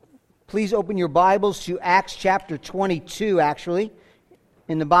Please open your Bibles to Acts chapter 22, actually.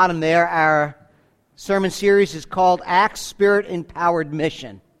 In the bottom there, our sermon series is called Acts Spirit-Empowered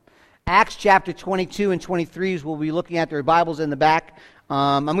Mission. Acts chapter 22 and 23 is we'll be looking at. Their Bibles in the back.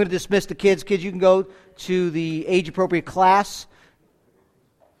 I'm going to dismiss the kids. Kids, you can go to the age-appropriate class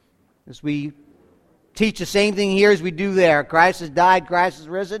as we teach the same thing here as we do there. Christ has died, Christ has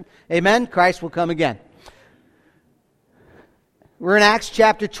risen. Amen? Christ will come again. We're in Acts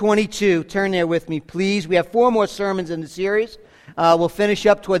chapter 22. Turn there with me, please. We have 4 more sermons in the series. We'll finish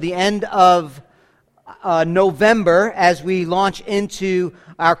up toward the end of November as we launch into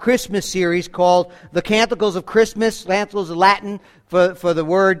our Christmas series called The Canticles of Christmas. Canticles is Latin for the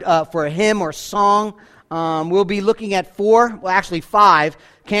word for a hymn or song. We'll be looking at 5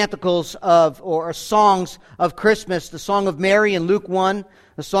 canticles or songs of Christmas. The Song of Mary in Luke 1,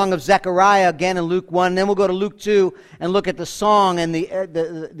 the Song of Zechariah again in Luke 1. And then we'll go to Luke 2 and look at the song and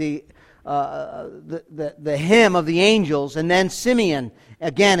the hymn of the angels, and then Simeon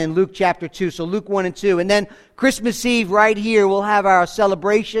again in Luke chapter 2. So Luke 1 and 2. And then Christmas Eve right here we'll have our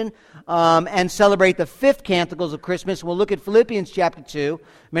celebration and celebrate the 5th Canticles of Christmas. We'll look at Philippians chapter 2.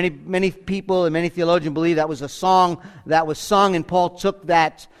 Many people and many theologians believe that was a song that was sung, and Paul took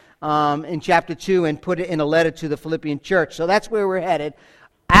that in chapter 2 and put it in a letter to the Philippian church. So that's where we're headed.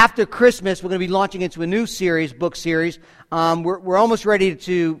 After Christmas, we're going to be launching into a new book series. We're almost ready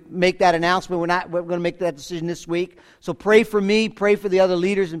to make that announcement. We're going to make that decision this week. So pray for me, pray for the other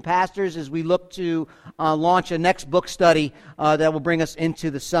leaders and pastors as we look to launch a next book study that will bring us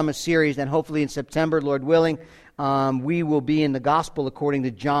into the summer series. And hopefully in September, Lord willing, we will be in the Gospel according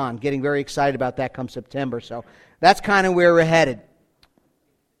to John. Getting very excited about that come September. So that's kind of where we're headed.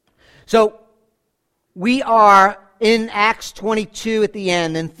 So we are in Acts 22 at the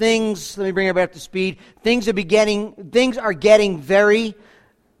end, and let me bring everybody up to speed, things are getting very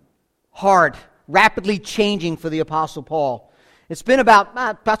hard, rapidly changing for the Apostle Paul. It's been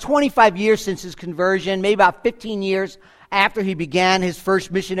about 25 years since his conversion, maybe about 15 years after he began his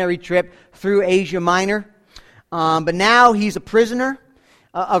first missionary trip through Asia Minor. But now he's a prisoner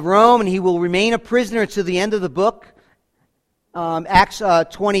of Rome, and he will remain a prisoner to the end of the book, Acts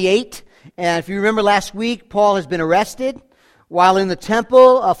 28. And if you remember last week, Paul has been arrested while in the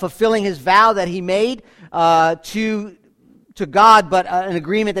temple, fulfilling his vow that he made to God, but an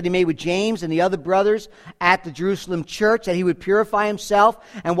agreement that he made with James and the other brothers at the Jerusalem church, that he would purify himself.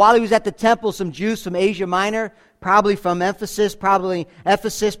 And while he was at the temple, some Jews from Asia Minor, probably from Ephesus, were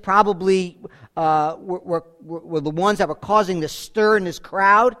the ones that were causing the stir in this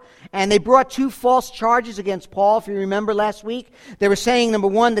crowd. And they brought 2 false charges against Paul, if you remember last week. They were saying, number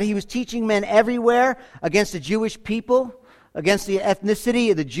 1, that he was teaching men everywhere against the Jewish people, against the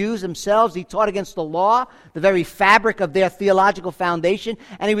ethnicity of the Jews themselves. He taught against the law, the very fabric of their theological foundation.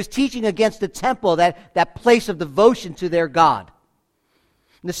 And he was teaching against the temple, that place of devotion to their God.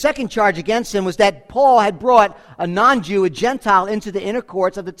 And the second charge against him was that Paul had brought a non-Jew, a Gentile, into the inner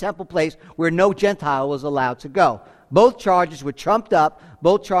courts of the temple place where no Gentile was allowed to go. Both charges were trumped up.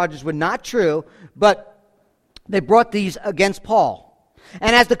 Both charges were not true, but they brought these against Paul.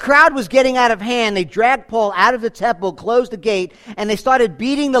 And as the crowd was getting out of hand, they dragged Paul out of the temple, closed the gate, and they started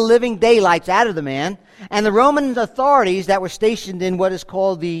beating the living daylights out of the man. And the Roman authorities that were stationed in what is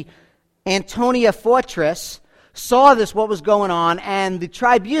called the Antonia Fortress saw what was going on, and the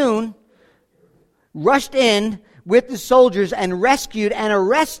tribune rushed in with the soldiers and rescued and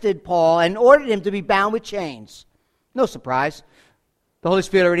arrested Paul and ordered him to be bound with chains. No surprise. The Holy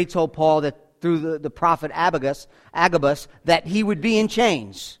Spirit already told Paul that through the prophet Agabus that he would be in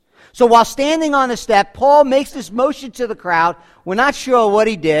chains. So while standing on the step, Paul makes this motion to the crowd. We're not sure what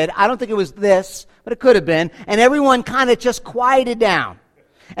he did. I don't think it was this, but it could have been. And everyone kind of just quieted down.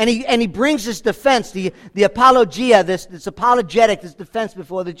 And he brings this defense, the apologia, this apologetic, this defense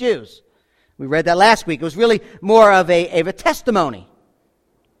before the Jews. We read that last week. It was really more of a testimony.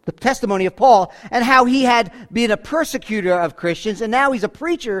 The testimony of Paul, and how he had been a persecutor of Christians, and now he's a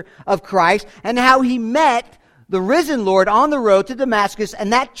preacher of Christ, and how he met the risen Lord on the road to Damascus,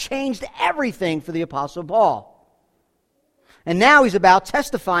 and that changed everything for the Apostle Paul. And now he's about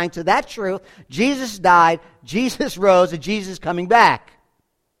testifying to that truth. Jesus died, Jesus rose, and Jesus is coming back.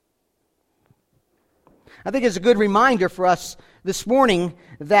 I think it's a good reminder for us this morning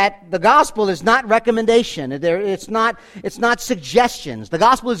that the gospel is not recommendation. It's not suggestions. The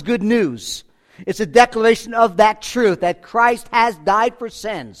gospel is good news. It's a declaration of that truth, that Christ has died for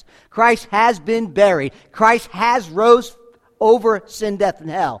sins. Christ has been buried. Christ has rose over sin, death, and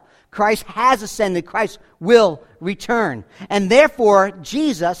hell. Christ has ascended. Christ will return. And therefore,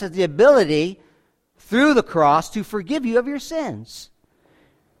 Jesus has the ability, through the cross, to forgive you of your sins.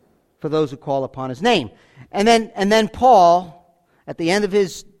 for those who call upon his name. And then Paul, at the end of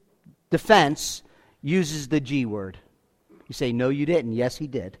his defense, uses the G word. You say, no, you didn't. Yes, he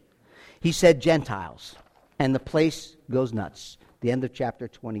did. He said Gentiles, and the place goes nuts. The end of chapter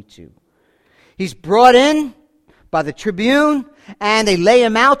 22. He's brought in by the tribune, and they lay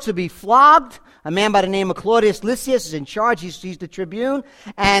him out to be flogged. A man by the name of Claudius Lysias is in charge. He's the tribune.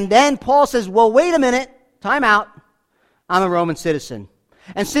 And then Paul says, well, wait a minute. Time out. I'm a Roman citizen.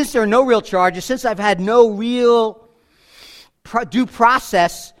 And since there are no real charges, since I've had no real due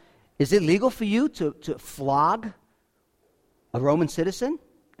process, is it legal for you to flog a Roman citizen?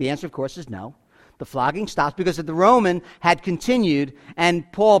 The answer, of course, is no. The flogging stops because if the Roman had continued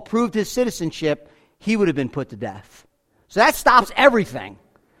and Paul proved his citizenship, he would have been put to death. So that stops everything.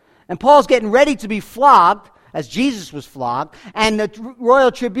 And Paul's getting ready to be flogged, as Jesus was flogged, and the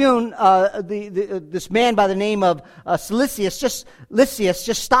royal tribune, this man by the name of Lysias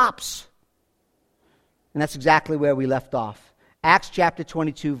just stops. And that's exactly where we left off. Acts chapter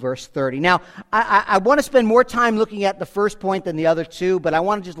 22, verse 30. Now, I want to spend more time looking at the first point than the other two, but I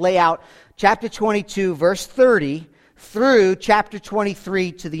want to just lay out chapter 22, verse 30, through chapter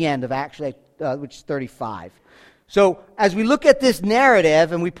 23 to the end of Acts, which is 35. So, as we look at this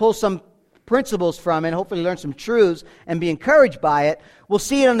narrative and we pull some principles from it, hopefully learn some truths and be encouraged by it, we'll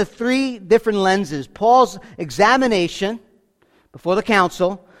see it under three different lenses. Paul's examination before the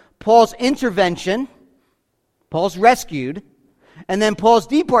council, Paul's intervention, Paul's rescued, and then Paul's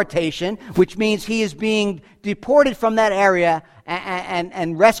deportation, which means he is being deported from that area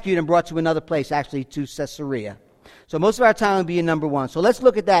and rescued and brought to another place, actually to Caesarea. So most of our time will be in number one. So let's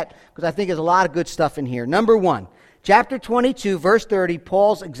look at that, because I think there's a lot of good stuff in here. Number one, chapter 22, verse 30,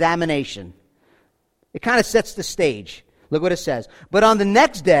 Paul's examination. It kind of sets the stage. Look what it says. But on the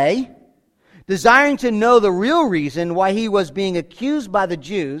next day, desiring to know the real reason why he was being accused by the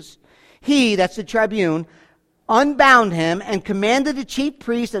Jews, he, that's the tribune, unbound him and commanded the chief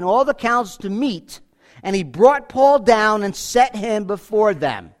priest and all the councils to meet, and he brought Paul down and set him before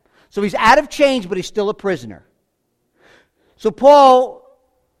them. So he's out of chains, but he's still a prisoner. So Paul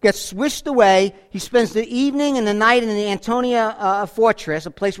gets swished away. He spends the evening and the night in the Antonia fortress,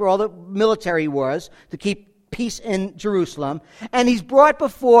 a place where all the military was, to keep peace in Jerusalem. And he's brought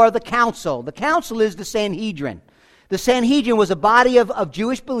before the council. The council is the Sanhedrin. The Sanhedrin was a body of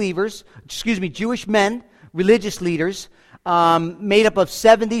Jewish believers, Jewish men, religious leaders, made up of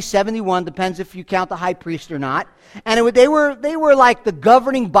 70, 71, depends if you count the high priest or not. And they were like the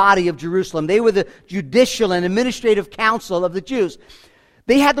governing body of Jerusalem. They were the judicial and administrative council of the Jews.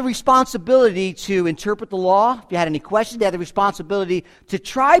 They had the responsibility to interpret the law. If you had any questions, they had the responsibility to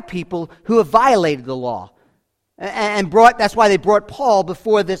try people who have violated the law. That's why they brought Paul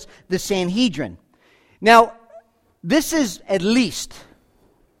before the Sanhedrin. Now, this is at least,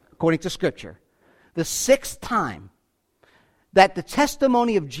 according to Scripture, the sixth time that the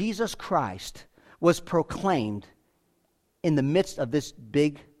testimony of Jesus Christ was proclaimed in the midst of this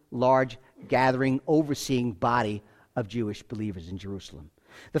big, large gathering, overseeing body of Jewish believers in Jerusalem.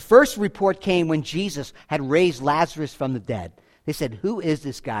 The first report came when Jesus had raised Lazarus from the dead. They said, who is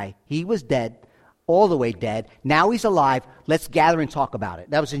this guy? He was dead, all the way dead. Now he's alive. Let's gather and talk about it.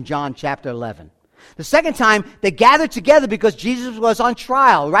 That was in John chapter 11. The second time, they gathered together because Jesus was on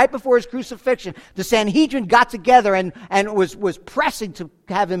trial right before his crucifixion. The Sanhedrin got together and was pressing to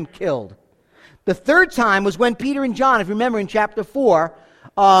have him killed. The third time was when Peter and John, if you remember in chapter 4,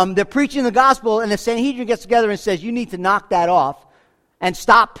 they're preaching the gospel, and the Sanhedrin gets together and says, you need to knock that off and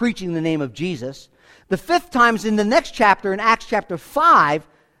stop preaching the name of Jesus. The fifth time is in the next chapter, in Acts chapter 5,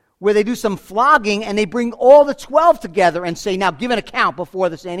 where they do some flogging, and they bring all the 12 together and say, now give an account before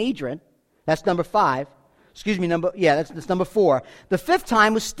the Sanhedrin. That's number 5. That's number 4. The fifth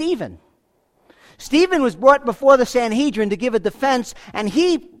time was Stephen. Stephen was brought before the Sanhedrin to give a defense, and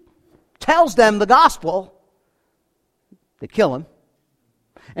he tells them the gospel. They kill him.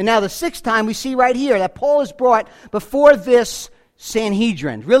 And now the sixth time we see right here that Paul is brought before this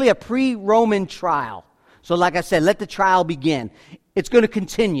Sanhedrin, really a pre-Roman trial. So like I said, let the trial begin. It's going to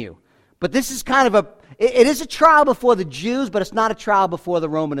continue. But this is kind of it is a trial before the Jews, but it's not a trial before the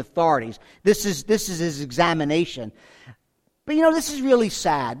Roman authorities. This is his examination. But this is really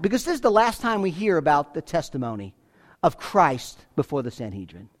sad, because this is the last time we hear about the testimony of Christ before the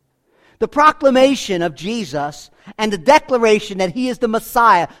Sanhedrin. The proclamation of Jesus and the declaration that he is the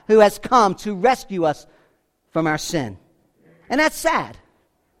Messiah who has come to rescue us from our sin. And that's sad.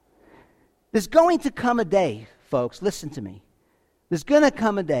 There's going to come a day, folks, listen to me. There's going to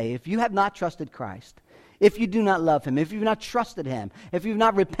come a day, if you have not trusted Christ, if you do not love him, if you've not trusted him, if you've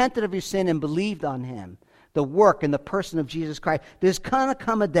not repented of your sin and believed on him, the work and the person of Jesus Christ, there's going to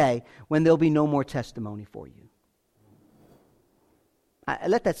come a day when there'll be no more testimony for you.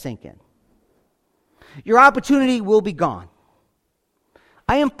 Let that sink in. Your opportunity will be gone.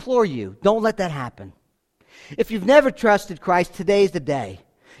 I implore you, don't let that happen. If you've never trusted Christ, today is the day.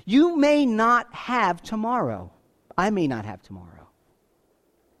 You may not have tomorrow. I may not have tomorrow.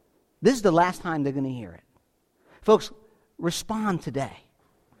 This is the last time they're going to hear it. Folks, respond today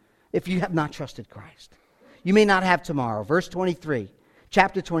if you have not trusted Christ. You may not have tomorrow. Verse 23,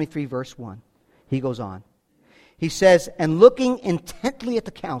 chapter 23, verse 1. He goes on. He says, and looking intently at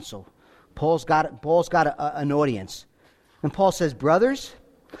the council, Paul's got an audience. And Paul says, brothers,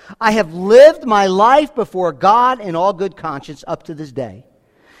 I have lived my life before God in all good conscience up to this day.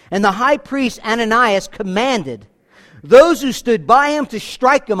 And the high priest Ananias commanded those who stood by him to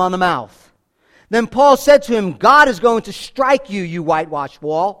strike him on the mouth. Then Paul said to him, God is going to strike you, you whitewashed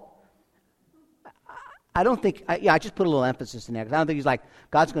wall. I don't think, I just put a little emphasis in there, because I don't think he's like,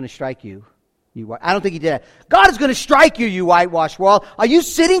 God's going to strike you. I don't think he did that. God is going to strike you, you whitewashed wall. Are you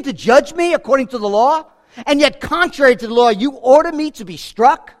sitting to judge me according to the law? And yet, contrary to the law, you order me to be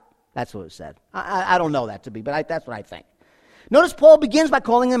struck? That's what it said. I don't know that to be, but that's what I think. Notice Paul begins by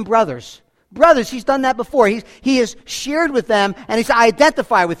calling them brothers. Brothers, he's done that before. He has shared with them, and he said, I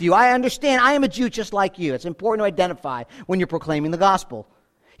identify with you. I understand. I am a Jew just like you. It's important to identify when you're proclaiming the gospel.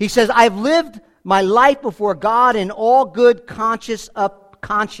 He says, I've lived my life before God in all good conscience up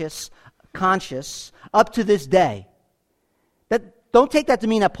to this day. Don't take that to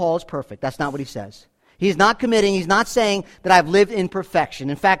mean that Paul is perfect. That's not what he says. He's not committing, he's not saying that I've lived in perfection.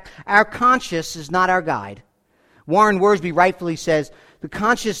 In fact, our conscience is not our guide. Warren Wiersbe rightfully says, the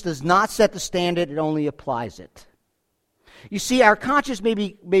conscience does not set the standard, it only applies it. You see, our conscience may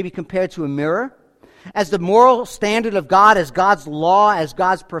be compared to a mirror. As the moral standard of God, as God's law, as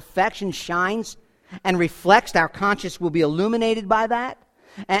God's perfection shines and reflects, our conscience will be illuminated by that.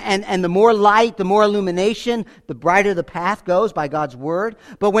 And the more light, the more illumination, the brighter the path goes by God's word.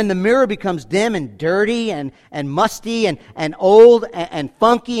 But when the mirror becomes dim and dirty and musty and old and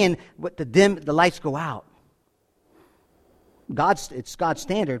funky, and the lights go out. It's God's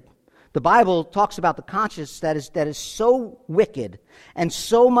standard. The Bible talks about the conscience that is so wicked and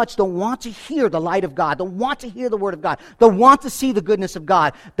so much don't want to hear the light of God, don't want to hear the word of God, don't want to see the goodness of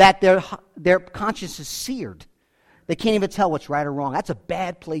God, that their conscience is seared. They can't even tell what's right or wrong. That's a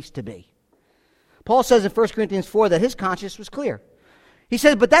bad place to be. Paul says in 1 Corinthians 4 that his conscience was clear. He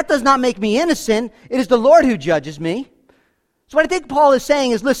says, but that does not make me innocent. It is the Lord who judges me. So what I think Paul is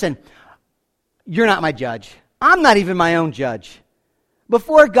saying is, listen, you're not my judge. I'm not even my own judge.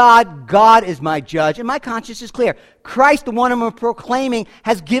 Before God, God is my judge, and my conscience is clear. Christ, the one I'm proclaiming,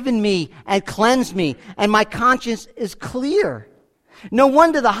 has given me and cleansed me, and my conscience is clear. No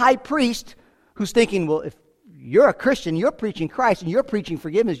wonder the high priest, who's thinking, well, if you're a Christian, you're preaching Christ, and you're preaching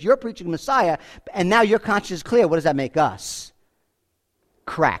forgiveness, you're preaching Messiah, and now your conscience is clear. What does that make us?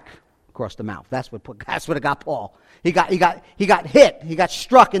 Crack across the mouth. That's what it got Paul. He got hit. He got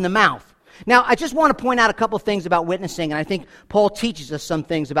struck in the mouth. Now, I just want to point out a couple things about witnessing, and I think Paul teaches us some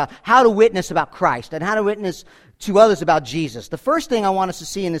things about how to witness about Christ and how to witness to others about Jesus. The first thing I want us to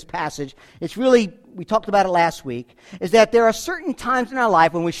see in this passage, we talked about it last week, is that there are certain times in our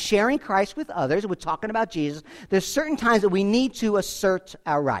life when we're sharing Christ with others, we're talking about Jesus, there's certain times that we need to assert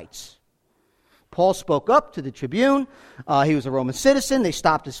our rights. Paul spoke up to the tribune. He was a Roman citizen. They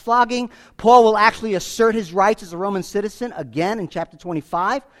stopped his flogging. Paul will actually assert his rights as a Roman citizen again in chapter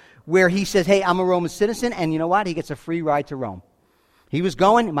 25, where he says, hey, I'm a Roman citizen, and you know what? He gets a free ride to Rome. He was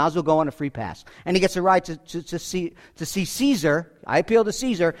going, he might as well go on a free pass. And he gets a ride to see Caesar. I appeal to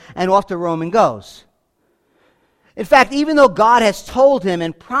Caesar, and off to Rome and goes. In fact, even though God has told him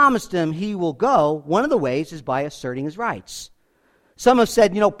and promised him he will go, one of the ways is by asserting his rights. Some have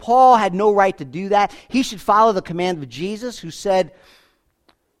said, Paul had no right to do that. He should follow the command of Jesus, who said,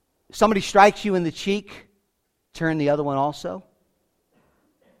 somebody strikes you in the cheek, turn the other one also.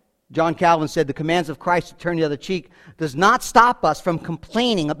 John Calvin said, the commands of Christ to turn the other cheek does not stop us from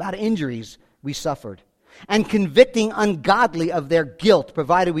complaining about injuries we suffered and convicting ungodly of their guilt,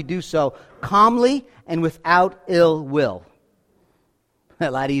 provided we do so calmly and without ill will.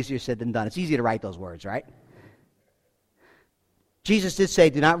 A lot easier said than done. It's easy to write those words, right? Jesus did say,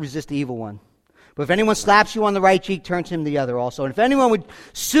 do not resist the evil one. But if anyone slaps you on the right cheek, turn to him the other also. And if anyone would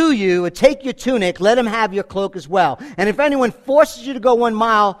sue you or take your tunic, let him have your cloak as well. And if anyone forces you to go 1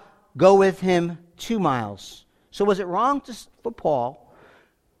 mile, go with him 2 miles. So was it wrong for Paul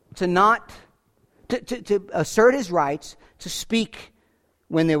to assert his rights, to speak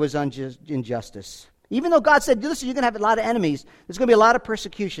when there was injustice? Even though God said, listen, you're going to have a lot of enemies. There's going to be a lot of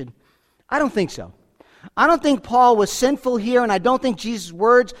persecution. I don't think so. I don't think Paul was sinful here, and I don't think Jesus'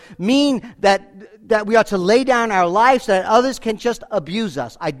 words mean that we are to lay down our lives so that others can just abuse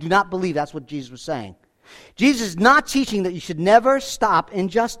us. I do not believe that's what Jesus was saying. Jesus is not teaching that you should never stop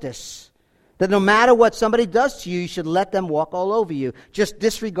injustice. That no matter what somebody does to you, you should let them walk all over you. Just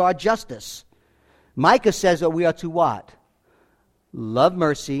disregard justice. Micah says that we are to what? Love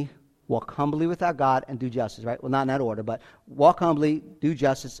mercy, walk humbly with our God, and do justice, right? Well, not in that order, but walk humbly, do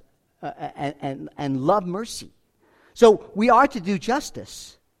justice, and love mercy. So we are to do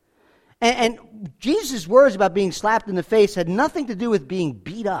justice. And Jesus' words about being slapped in the face had nothing to do with being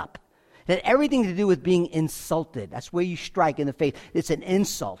beat up. It had everything to do with being insulted. That's where you strike in the face. It's an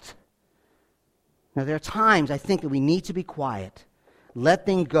insult. Now, there are times I think that we need to be quiet, let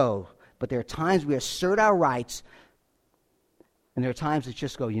things go. But there are times we assert our rights, and there are times that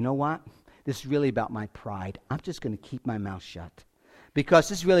just go, you know what? This is really about my pride. I'm just going to keep my mouth shut. Because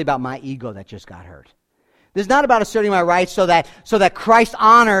this is really about my ego that just got hurt. This is not about asserting my rights so that Christ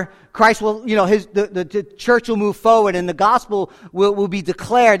will, the church will move forward and the gospel will be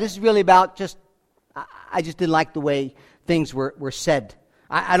declared. This is really about I just didn't like the way things were said.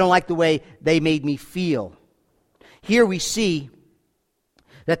 I don't like the way they made me feel. Here we see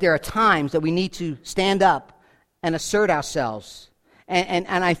that there are times that we need to stand up and assert ourselves. And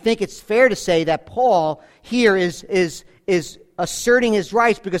I think it's fair to say that Paul here is asserting his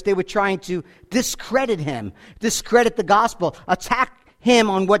rights because they were trying to discredit him, discredit the gospel, attack him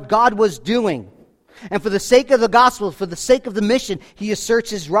on what God was doing. And for the sake of the gospel, for the sake of the mission, he asserts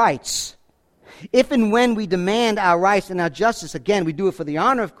his rights. If and when we demand our rights and our justice, again, we do it for the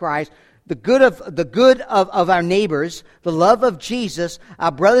honor of Christ, the good of our neighbors, the love of Jesus,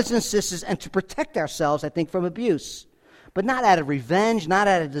 our brothers and sisters, and to protect ourselves, I think, from abuse. But not out of revenge, not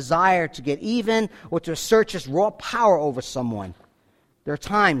out of desire to get even or to assert just raw power over someone. There are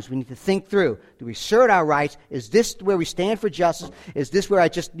times we need to think through. Do we assert our rights? Is this where we stand for justice? Is this where I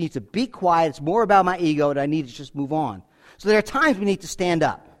just need to be quiet? It's more about my ego and I need to just move on. So there are times we need to stand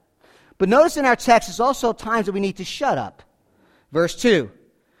up. But notice in our text, there's also times that we need to shut up. Verse 2.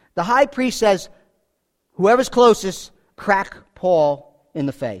 The high priest says, whoever's closest, crack Paul in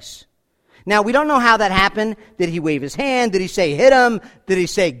the face. Now, we don't know how that happened. Did he wave his hand? Did he say hit him? Did he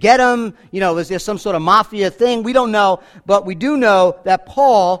say get him? Was there some sort of mafia thing? We don't know. But we do know that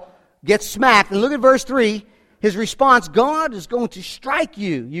Paul gets smacked. And look at verse 3. His response, God is going to strike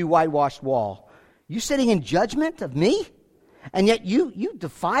you, you whitewashed wall. You sitting in judgment of me? And yet you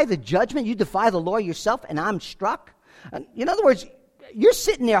defy the judgment? You defy the law yourself and I'm struck? In other words, you're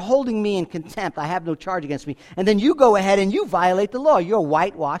sitting there holding me in contempt. I have no charge against me. And then you go ahead and you violate the law. You're a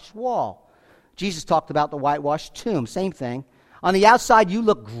whitewashed wall. Jesus talked about the whitewashed tomb. Same thing. On the outside, you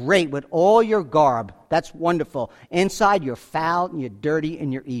look great with all your garb. That's wonderful. Inside, you're foul and you're dirty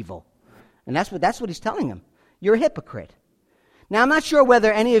and you're evil. And that's what he's telling them. You're a hypocrite. Now, I'm not sure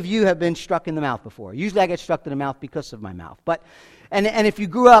whether any of you have been struck in the mouth before. Usually I get struck in the mouth because of my mouth. But and if you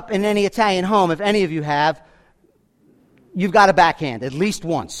grew up in any Italian home, if any of you have, you've got a backhand at least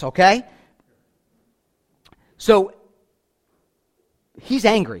once, okay? So he's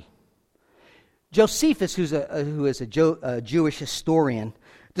angry. Josephus, who is a Jewish historian,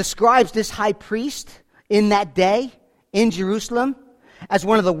 describes this high priest in that day in Jerusalem as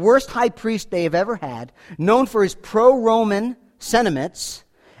one of the worst high priests they have ever had, known for his pro-Roman sentiments,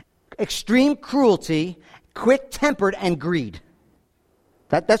 extreme cruelty, quick-tempered, and greed.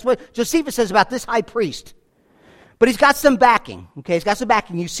 That's what Josephus says about this high priest. But he's got some backing. Okay, he's got some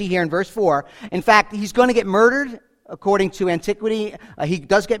backing you see here in verse 4. In fact, he's going to get murdered. According to antiquity, he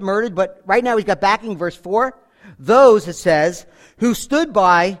does get murdered, but right now he's got backing, verse 4. Those, it says, who stood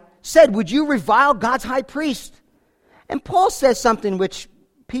by said, would you revile God's high priest? And Paul says something which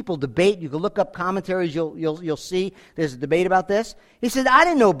people debate. You can look up commentaries, you'll see there's a debate about this. He said, I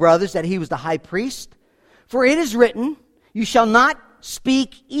didn't know, brothers, that he was the high priest. For it is written, you shall not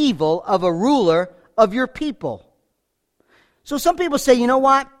speak evil of a ruler of your people. So some people say, you know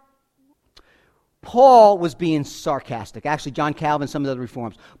what? Paul was being sarcastic. Actually, John Calvin, some of the other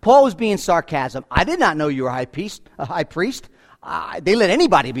reforms. Paul was being sarcasm. I did not know you were a high priest. They let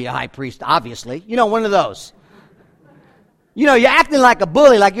anybody be a high priest, obviously. One of those. You're acting like a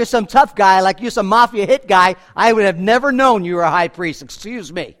bully, like you're some tough guy, like you're some mafia hit guy. I would have never known you were a high priest.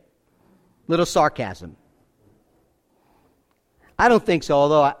 Excuse me. Little sarcasm. I don't think so,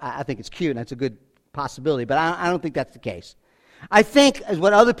 although I think it's cute and that's a good possibility, but I don't think that's the case. I think, as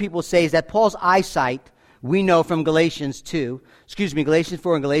what other people say, is that Paul's eyesight, we know from Galatians 4 and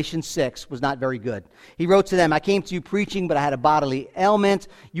Galatians 6, was not very good. He wrote to them, I came to you preaching, but I had a bodily ailment.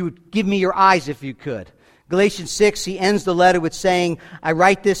 You would give me your eyes if you could. Galatians 6, he ends the letter with saying, I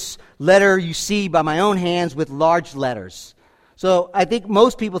write this letter you see by my own hands with large letters. So I think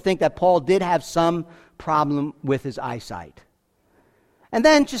most people think that Paul did have some problem with his eyesight. And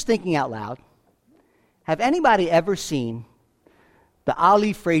then, just thinking out loud, have anybody ever seen the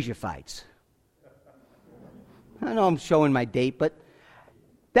Ali Frazier fights? I know I'm showing my date, but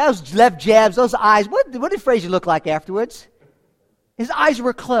those left jabs, those eyes, what did Frazier look like afterwards? His eyes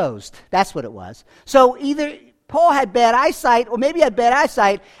were closed. That's what it was. So either Paul had bad eyesight, or maybe he had bad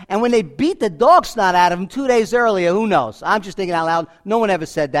eyesight, and when they beat the dog snot out of him 2 days earlier, who knows? I'm just thinking out loud. No one ever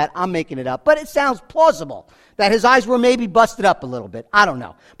said that. I'm making it up. But it sounds plausible that his eyes were maybe busted up a little bit. I don't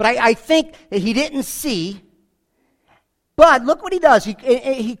know. But I think that he didn't see. But look what he does.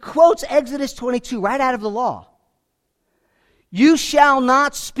 He quotes Exodus 22 right out of the law. You shall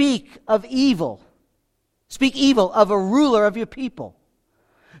not speak evil of a ruler of your people.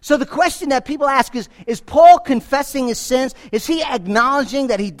 So the question that people ask is Paul confessing his sins? Is he acknowledging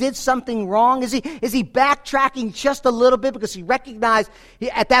that he did something wrong? Is he backtracking just a little bit because he recognized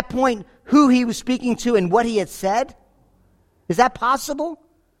at that point who he was speaking to and what he had said? Is that possible?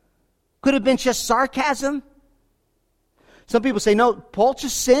 Could it have been just sarcasm? Some people say, no, Paul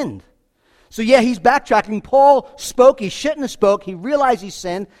just sinned. So yeah, he's backtracking. Paul spoke, he shouldn't have spoke, he realized he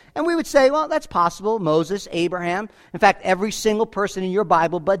sinned, and we would say, well, that's possible. Moses, Abraham, in fact, every single person in your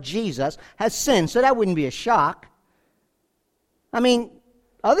Bible but Jesus has sinned, so that wouldn't be a shock. I mean,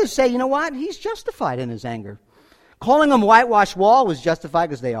 others say, you know what, he's justified in his anger. Calling them whitewashed wall was justified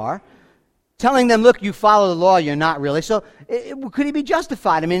because they are. Telling them, look, you follow the law, you're not really. So could he be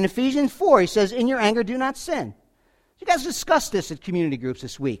justified? I mean, in Ephesians 4, he says, in your anger, do not sin. You guys discussed this at community groups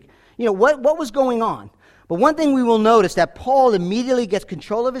this week. You know, what was going on? But one thing we will notice that Paul immediately gets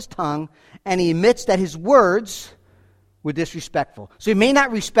control of his tongue and he admits that his words were disrespectful. So he may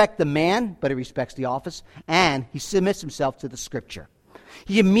not respect the man, but he respects the office, and he submits himself to the Scripture.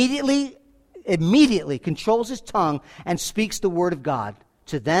 He immediately controls his tongue and speaks the word of God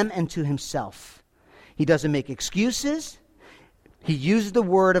to them and to himself. He doesn't make excuses. He uses the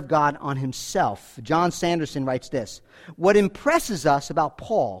word of God on himself. John Sanderson writes this: what impresses us about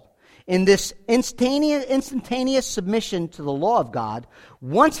Paul in this instantaneous submission to the law of God,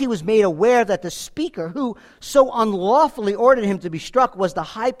 once he was made aware that the speaker who so unlawfully ordered him to be struck was the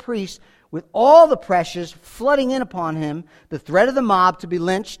high priest, with all the pressures flooding in upon him, the threat of the mob to be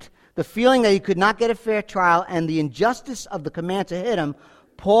lynched, the feeling that he could not get a fair trial, and the injustice of the command to hit him,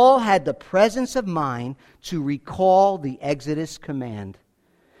 Paul had the presence of mind to recall the Exodus command.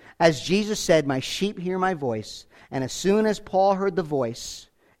 As Jesus said, my sheep hear my voice, and as soon as Paul heard the voice,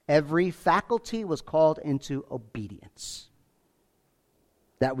 every faculty was called into obedience.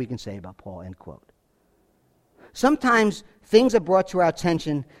 That we can say about Paul, end quote. Sometimes things are brought to our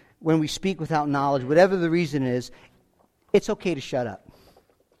attention when we speak without knowledge, whatever the reason is, it's okay to shut up.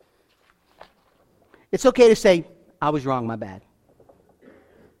 It's okay to say, I was wrong, my bad.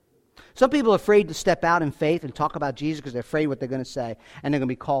 Some people are afraid to step out in faith and talk about Jesus because they're afraid what they're going to say, and they're going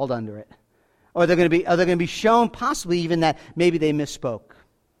to be called under it. Or they're going to be shown possibly even that maybe they misspoke.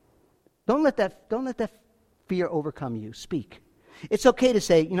 Don't let that fear overcome you. Speak. It's okay to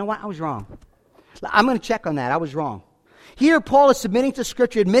say, you know what, I was wrong. I'm going to check on that. I was wrong. Here, Paul is submitting to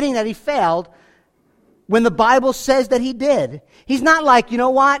Scripture, admitting that he failed when the Bible says that he did. He's not like, you know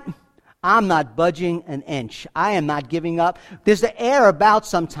what, I'm not budging an inch. I am not giving up. There's the air about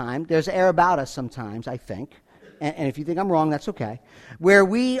sometimes. There's air about us sometimes, I think. And if you think I'm wrong, that's okay. Where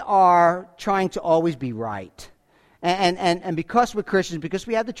we are trying to always be right. And because we're Christians, because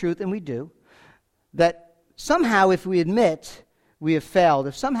we have the truth, and we do, that somehow if we admit we have failed,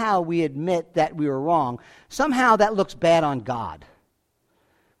 if somehow we admit that we were wrong, somehow that looks bad on God.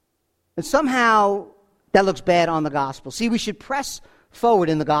 And somehow that looks bad on the gospel. See, we should press forward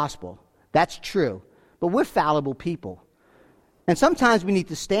in the gospel. That's true. But we're fallible people. And sometimes we need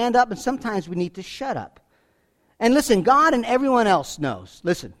to stand up, and sometimes we need to shut up. And listen, God and everyone else knows.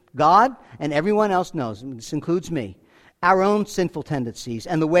 Listen, God and everyone else knows, and this includes me, our own sinful tendencies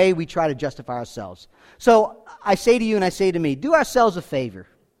and the way we try to justify ourselves. So I say to you and I say to me, do ourselves a favor.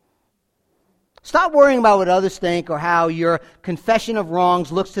 Stop worrying about what others think or how your confession of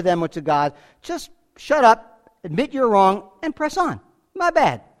wrongs looks to them or to God. Just shut up, admit you're wrong, and press on. My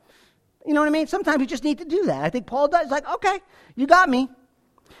bad. You know what I mean? Sometimes we just need to do that. I think Paul does. Like, okay, you got me.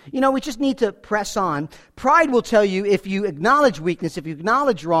 You know, we just need to press on. Pride will tell you if you acknowledge weakness, if you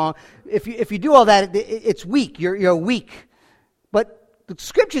acknowledge wrong, if you do all that, it's weak. You're weak. But the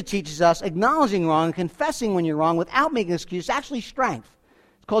Scripture teaches us acknowledging wrong and confessing when you're wrong without making an excuse is actually strength.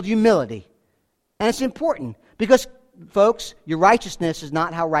 It's called humility. And it's important because, folks, your righteousness is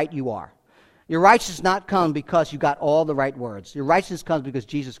not how right you are. Your righteousness not come because you got all the right words. Your righteousness comes because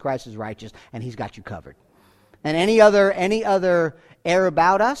Jesus Christ is righteous and he's got you covered. And any other air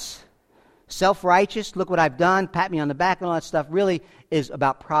about us, self-righteous, look what I've done, pat me on the back and all that stuff, really is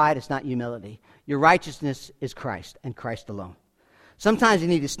about pride. It's not humility. Your righteousness is Christ and Christ alone. Sometimes you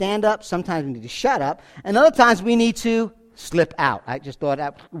need to stand up, sometimes we need to shut up, and other times we need to slip out. I just thought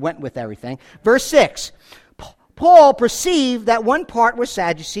I went with everything. Verse 6, Paul perceived that one part were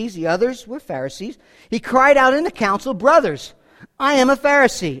Sadducees, the others were Pharisees. He cried out in the council, "Brothers, I am a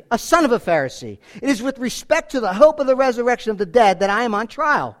Pharisee, a son of a Pharisee. It is with respect to the hope of the resurrection of the dead that I am on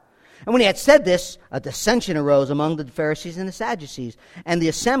trial." And when he had said this, a dissension arose among the Pharisees and the Sadducees, and the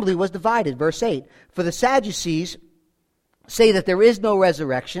assembly was divided. Verse 8, for the Sadducees say that there is no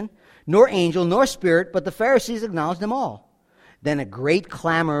resurrection, nor angel, nor spirit, but the Pharisees acknowledge them all. Then a great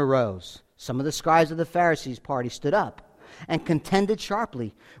clamor arose. Some of the scribes of the Pharisees' party stood up and contended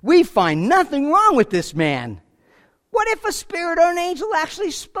sharply. "We find nothing wrong with this man. What if a spirit or an angel actually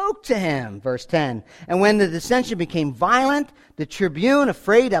spoke to him?" Verse 10. And when the dissension became violent, the tribune,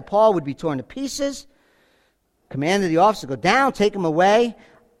 afraid that Paul would be torn to pieces, commanded the officer to go down, take him away,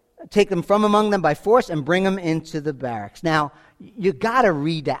 take them from among them by force, and bring them into the barracks. Now, you got to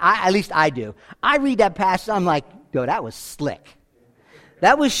read that. At least I do. I read that passage, I'm like, yo, that was slick.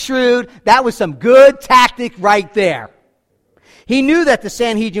 That was shrewd. That was some good tactic right there. He knew that the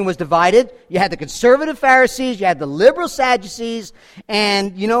Sanhedrin was divided. You had the conservative Pharisees, you had the liberal Sadducees,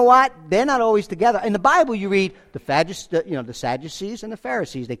 and you know what? They're not always together. In the Bible, you read the Sadducees and the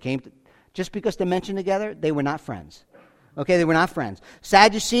Pharisees. They came to, just because they're mentioned together, they were not friends. Okay, they were not friends.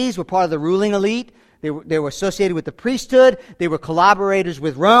 Sadducees were part of the ruling elite. They were associated with the priesthood. They were collaborators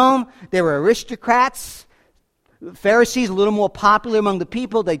with Rome. They were aristocrats. Pharisees, a little more popular among the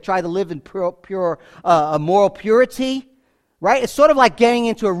people. They tried to live in pure moral purity. Right? It's sort of like getting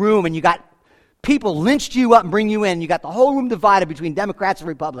into a room and you got people lynched you up and bring you in. You got the whole room divided between Democrats and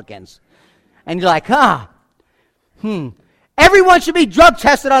Republicans. And you're like, everyone should be drug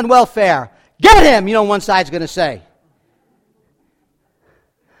tested on welfare. Get him, one side's going to say.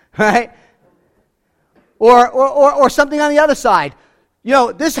 Right? Or something on the other side.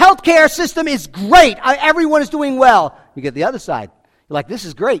 This healthcare system is great. Everyone is doing well. You get the other side. You're like, this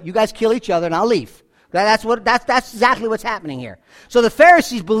is great. You guys kill each other and I'll leave. That's exactly what's happening here. So the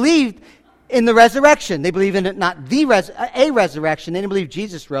Pharisees believed in the resurrection. They believed in it, not a resurrection. They didn't believe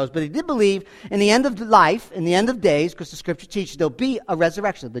Jesus rose, but they did believe in the end of life, in the end of days, because the Scripture teaches there'll be a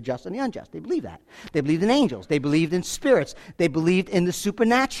resurrection of the just and the unjust. They believe that. They believed in angels. They believed in spirits. They believed in the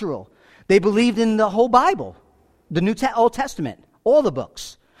supernatural. They believed in the whole Bible, the Old Testament, all the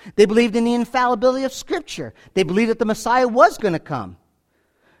books. They believed in the infallibility of Scripture. They believed that the Messiah was going to come.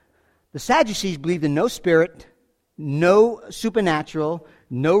 The Sadducees believed in no spirit, no supernatural,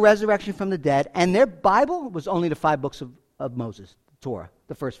 no resurrection from the dead, and their Bible was only the 5 books of Moses, the Torah,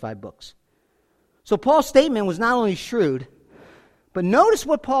 the first 5 books. So Paul's statement was not only shrewd, but notice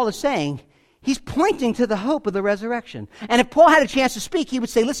what Paul is saying. He's pointing to the hope of the resurrection. And if Paul had a chance to speak, he would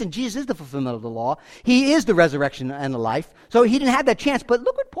say, listen, Jesus is the fulfillment of the law. He is the resurrection and the life. So he didn't have that chance. But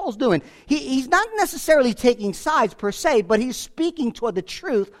look what Paul's doing. He's not necessarily taking sides per se, but he's speaking toward the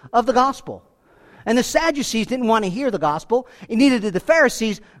truth of the gospel. And the Sadducees didn't want to hear the gospel, and neither did the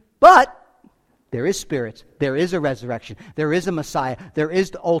Pharisees, but there is spirits, there is a resurrection, there is a Messiah, there is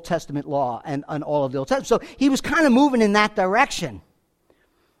the Old Testament law and all of the Old Testament. So he was kind of moving in that direction.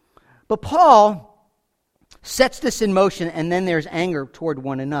 But Paul sets this in motion, and then there's anger toward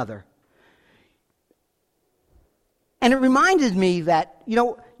one another. And it reminded me that,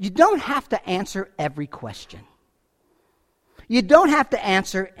 you don't have to answer every question. You don't have to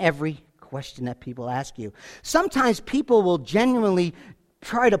answer every question that people ask you. Sometimes people will genuinely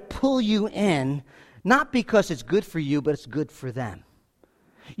try to pull you in, not because it's good for you, but it's good for them.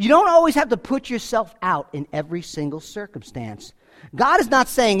 You don't always have to put yourself out in every single circumstance. God is not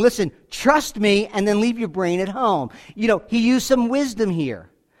saying, listen, trust me and then leave your brain at home. He used some wisdom here.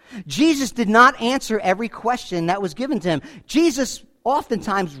 Jesus did not answer every question that was given to him. Jesus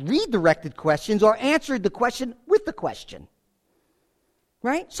oftentimes redirected questions or answered the question with the question.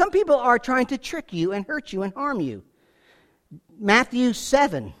 Right? Some people are trying to trick you and hurt you and harm you. Matthew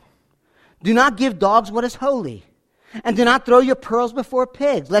 7. Do not give dogs what is holy, and do not throw your pearls before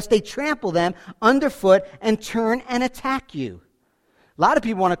pigs, lest they trample them underfoot and turn and attack you. A lot of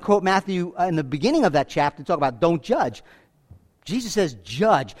people want to quote Matthew in the beginning of that chapter, talk about don't judge. Jesus says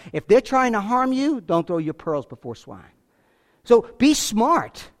judge. If they're trying to harm you, don't throw your pearls before swine. So be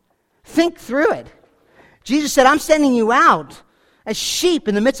smart. Think through it. Jesus said, I'm sending you out as sheep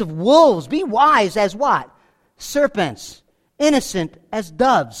in the midst of wolves. Be wise as what? Serpents. Innocent as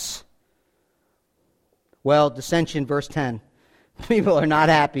doves. Well, dissension, verse 10. People are not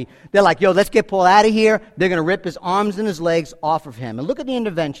happy. They're like, yo, let's get Paul out of here. They're going to rip his arms and his legs off of him. And look at the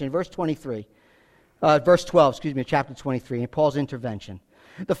intervention, verse 12, chapter 23, and Paul's intervention.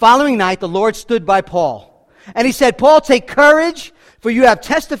 The following night, the Lord stood by Paul. And he said, Paul, take courage, for you have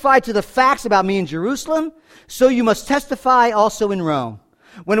testified to the facts about me in Jerusalem, so you must testify also in Rome.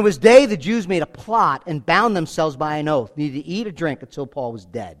 When it was day, the Jews made a plot and bound themselves by an oath, neither to eat or drink until Paul was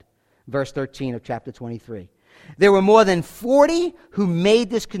dead. Verse 13 of chapter 23. There were more than 40 who made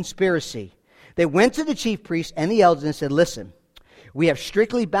this conspiracy. They went to the chief priests and the elders and said, listen, we have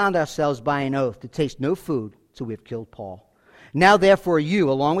strictly bound ourselves by an oath to taste no food till we have killed Paul. Now, therefore, you,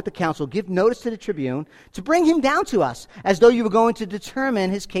 along with the council, give notice to the tribune to bring him down to us, as though you were going to determine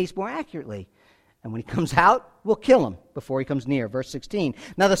his case more accurately. And when he comes out, we'll kill him before he comes near. Verse 16.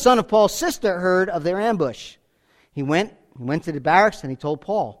 Now, the son of Paul's sister heard of their ambush. He went to the barracks and he told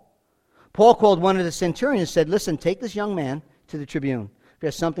Paul. Paul called one of the centurions and said, listen, take this young man to the tribune.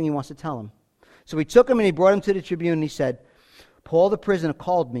 There's something he wants to tell him. So he took him and he brought him to the tribune and he said, Paul the prisoner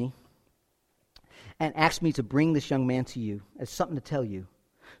called me and asked me to bring this young man to you as something to tell you.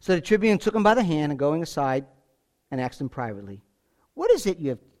 So the tribune took him by the hand and going aside and asked him privately, what is it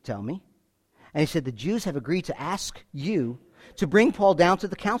you have to tell me? And he said, the Jews have agreed to ask you to bring Paul down to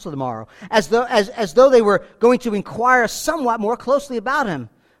the council tomorrow, as though they were going to inquire somewhat more closely about him.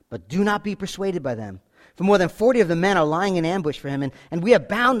 But do not be persuaded by them. For more than 40 of the men are lying in ambush for him, and they have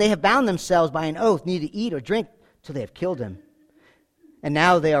bound themselves by an oath, neither to eat or drink till they have killed him. And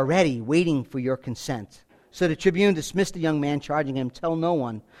now they are ready, waiting for your consent. So the tribune dismissed the young man, charging him, tell no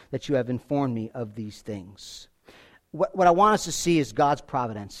one that you have informed me of these things. What I want us to see is God's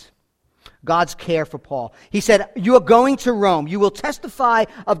providence. God's care for Paul. He said, you are going to Rome. You will testify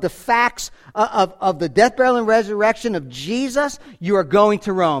of the facts of the death, burial, and resurrection of Jesus. You are going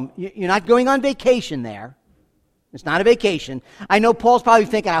to Rome. You're not going on vacation there. It's not a vacation. I know Paul's probably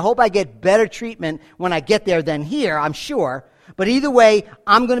thinking, I hope I get better treatment when I get there than here, I'm sure. But either way,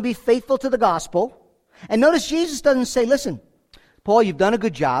 I'm going to be faithful to the gospel. And notice Jesus doesn't say, listen, Paul, you've done a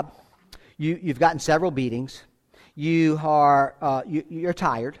good job. You've gotten several beatings. You're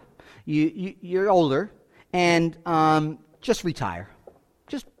tired. You're older, and just retire.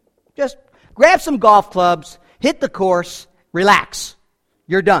 Just grab some golf clubs, hit the course, relax.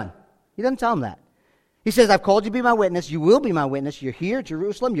 You're done. He doesn't tell him that. He says, I've called you to be my witness. You will be my witness. You're here,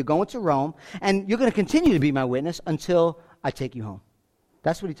 Jerusalem. You're going to Rome, and you're going to continue to be my witness until I take you home.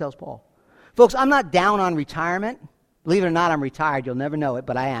 That's what he tells Paul. Folks, I'm not down on retirement. Believe it or not, I'm retired. You'll never know it,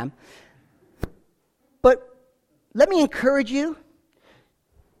 but I am. But let me encourage you.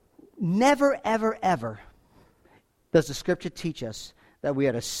 Never, ever, ever does the Scripture teach us that we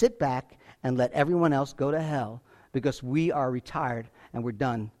are to sit back and let everyone else go to hell because we are retired and we're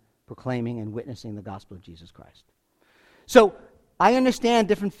done proclaiming and witnessing the gospel of Jesus Christ. So I understand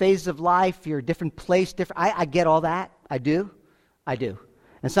different phases of life, you're a different place, I get all that. I do.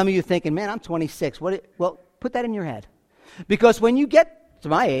 And some of you are thinking, man, I'm 26. Well, put that in your head. Because when you get to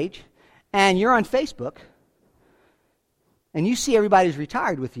my age and you're on Facebook and you see everybody's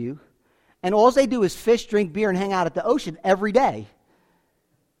retired with you, and all they do is fish, drink beer, and hang out at the ocean every day,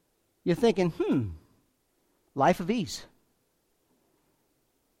 you're thinking, life of ease.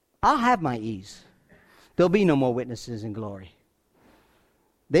 I'll have my ease. There'll be no more witnesses in glory.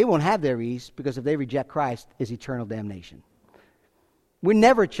 They won't have their ease because if they reject Christ, is eternal damnation. We're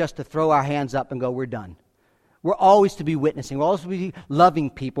never just to throw our hands up and go, we're done. We're always to be witnessing. We're always to be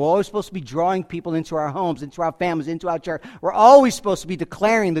loving people. We're always supposed to be drawing people into our homes, into our families, into our church. We're always supposed to be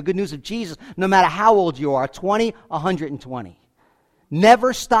declaring the good news of Jesus, no matter how old you are, 20, 120.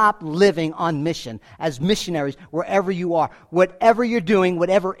 Never stop living on mission as missionaries wherever you are. Whatever you're doing,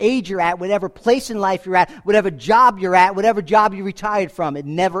 whatever age you're at, whatever place in life you're at, whatever job you're at, whatever job you retired from, it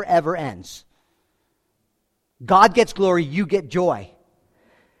never, ever ends. God gets glory, you get joy.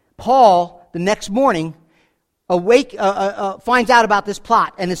 Paul, the next morning, finds out about this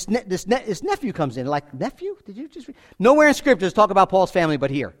plot, and his nephew comes in. Like, nephew? Did you just read? Nowhere in Scripture does talk about Paul's family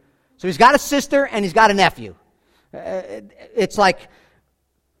but here. So he's got a sister and he's got a nephew. It's like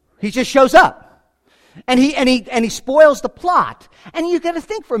he just shows up. And he spoils the plot. And you got to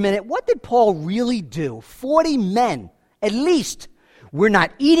think for a minute, what did Paul really do? 40 men, at least. We're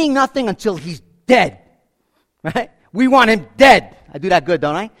not eating nothing until he's dead. Right? We want him dead. I do that good,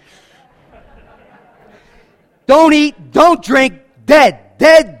 don't I? Don't eat, don't drink,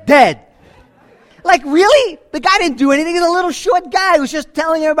 dead. Like, really? The guy didn't do anything. He's a little short guy who's just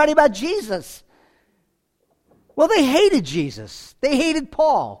telling everybody about Jesus. Well, they hated Jesus. They hated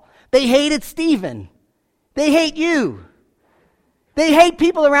Paul. They hated Stephen. They hate you. They hate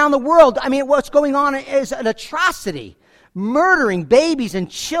people around the world. I mean, what's going on is an atrocity. Murdering babies and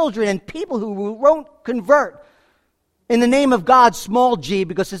children and people who won't convert in the name of God, small g,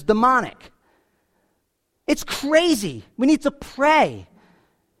 because it's demonic. It's crazy. We need to pray.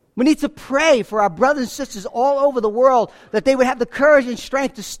 We need to pray for our brothers and sisters all over the world that they would have the courage and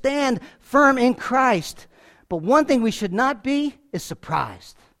strength to stand firm in Christ. But one thing we should not be is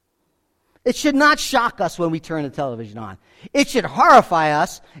surprised. It should not shock us when we turn the television on. It should horrify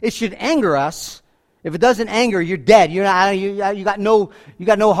us. It should anger us. If it doesn't anger, you're dead. You got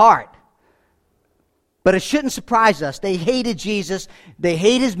no heart. But it shouldn't surprise us. They hated Jesus. They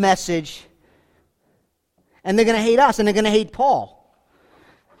hate his message. And they're going to hate us, and they're going to hate Paul.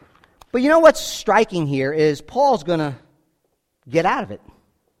 But you know what's striking here is Paul's going to get out of it.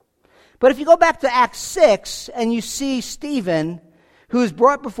 But if you go back to Acts 6 and you see Stephen, who is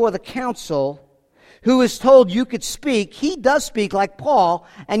brought before the council, who is told you could speak, he does speak like Paul,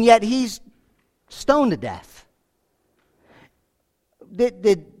 and yet he's stoned to death.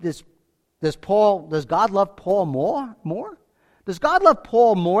 Does God love Paul more? Does God love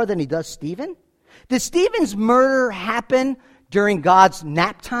Paul more than he does Stephen? Did Stephen's murder happen during God's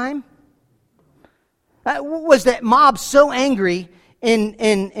nap time? Was that mob so angry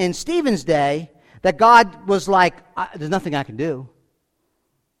in Stephen's day that God was like, there's nothing I can do?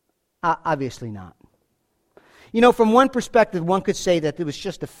 Obviously not. You know, from one perspective, one could say that it was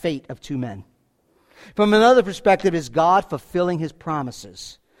just the fate of two men. From another perspective, is God fulfilling his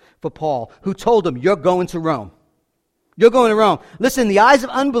promises for Paul, who told him, you're going to Rome. You're going to Rome. Listen, the eyes of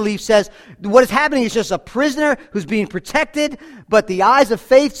unbelief says what is happening is just a prisoner who's being protected, but the eyes of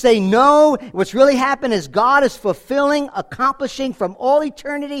faith say no. What's really happened is God is fulfilling, accomplishing from all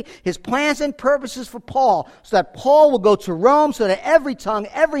eternity his plans and purposes for Paul, so that Paul will go to Rome, so that every tongue,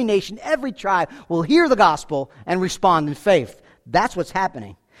 every nation, every tribe will hear the gospel and respond in faith. That's what's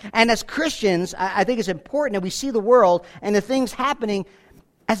happening. And as Christians, I think it's important that we see the world and the things happening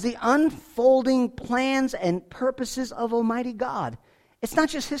as the unfolding plans and purposes of Almighty God. It's not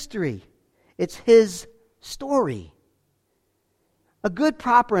just history. It's his story. A good,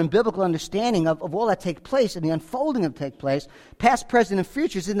 proper, and biblical understanding of all that takes place and the unfolding that takes place, past, present, and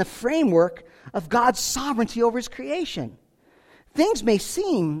future, is in the framework of God's sovereignty over his creation. Things may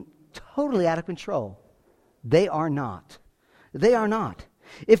seem totally out of control. They are not. They are not.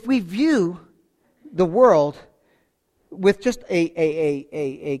 If we view the world with just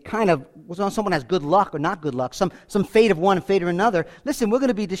a kind of, someone has good luck or not good luck, some fate of one and fate of another, listen, we're going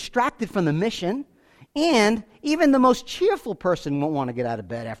to be distracted from the mission, and even the most cheerful person won't want to get out of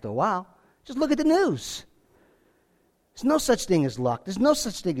bed after a while. Just look at the news. There's no such thing as luck. There's no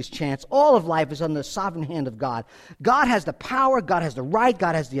such thing as chance. All of life is under the sovereign hand of God. God has the power, God has the right,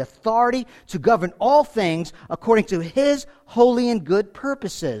 God has the authority to govern all things according to his holy and good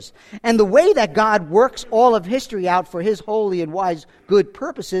purposes. And the way that God works all of history out for his holy and wise good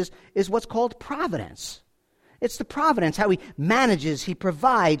purposes is what's called providence. It's the providence, how he manages, he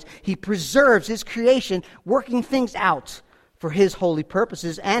provides, he preserves his creation, working things out for his holy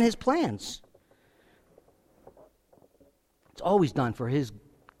purposes and his plans. It's always done for his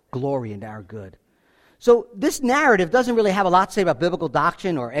glory and our good. So this narrative doesn't really have a lot to say about biblical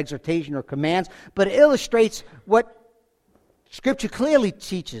doctrine or exhortation or commands, but it illustrates what Scripture clearly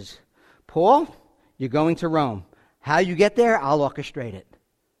teaches. Paul, you're going to Rome. How you get there, I'll orchestrate it.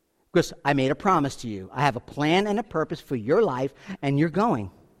 Because I made a promise to you. I have a plan and a purpose for your life, and you're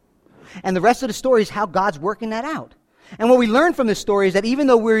going. And the rest of the story is how God's working that out. And what we learn from this story is that even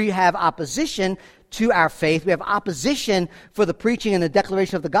though we have opposition to our faith, we have opposition for the preaching and the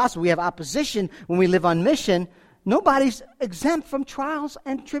declaration of the gospel, we have opposition when we live on mission, nobody's exempt from trials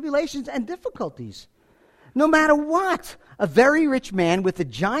and tribulations and difficulties. No matter what a very rich man with a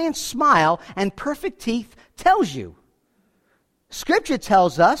giant smile and perfect teeth tells you. Scripture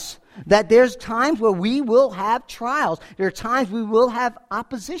tells us that there's times where we will have trials. There are times we will have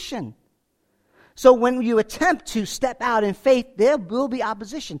opposition. So when you attempt to step out in faith, there will be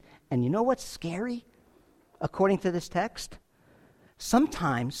opposition. And you know what's scary? According to this text,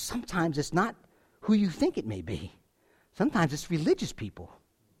 sometimes it's not who you think it may be. Sometimes it's religious people.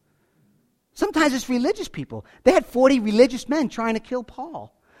 Sometimes it's religious people. They had 40 religious men trying to kill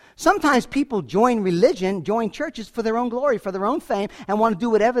Paul. Sometimes people join churches for their own glory, for their own fame, and want to do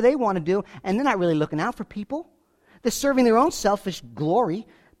whatever they want to do, and they're not really looking out for people. They're serving their own selfish glory,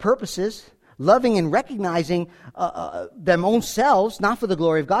 purposes, loving and recognizing them own selves, not for the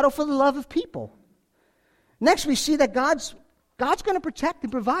glory of God or for the love of people. Next, we see that God's going to protect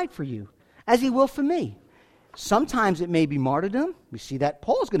and provide for you, as he will for me. Sometimes it may be martyrdom. We see that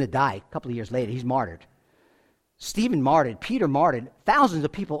Paul's going to die a couple of years later. He's martyred. Stephen martyred, Peter martyred, thousands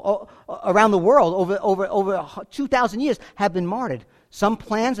of people around the world over 2,000 years have been martyred. Some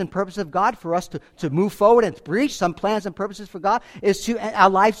plans and purposes of God for us to move forward and to preach. Some plans and purposes for God is to our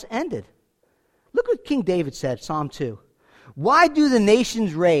lives ended. Look what King David said, Psalm 2. Why do the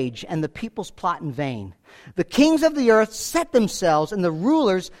nations rage and the peoples plot in vain? The kings of the earth set themselves, and the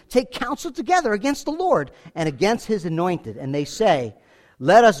rulers take counsel together against the Lord and against his anointed. And they say,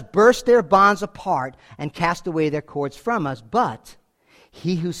 let us burst their bonds apart and cast away their cords from us. But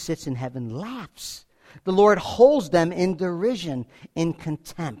he who sits in heaven laughs. The Lord holds them in derision, in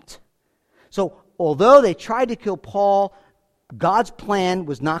contempt. So, although they tried to kill Paul, God's plan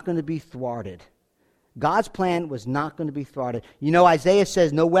was not going to be thwarted. God's plan was not going to be thwarted. You know, Isaiah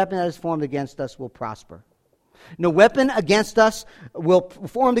says, no weapon that is formed against us will prosper. No weapon formed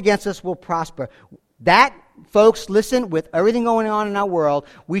against us will prosper. That, folks, listen, with everything going on in our world,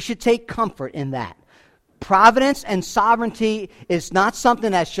 we should take comfort in that. Providence and sovereignty is not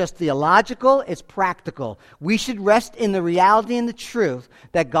something that's just theological, it's practical. We should rest in the reality and the truth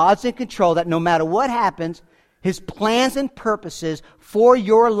that God's in control, that no matter what happens, his plans and purposes for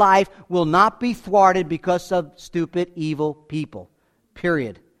your life will not be thwarted because of stupid, evil people.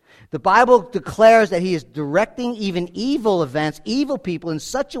 Period. The Bible declares that he is directing even evil events, evil people, in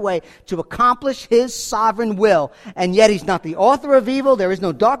such a way to accomplish his sovereign will. And yet he's not the author of evil. There is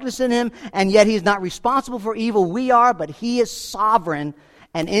no darkness in him. And yet he is not responsible for evil. We are, but he is sovereign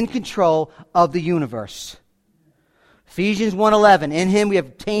and in control of the universe. Ephesians 1:11, in him we have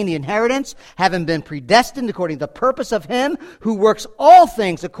obtained the inheritance, having been predestined according to the purpose of him who works all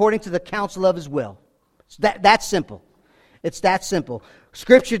things according to the counsel of his will. It's that's simple. It's that simple.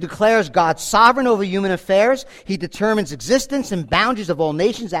 Scripture declares God sovereign over human affairs. He determines existence and boundaries of all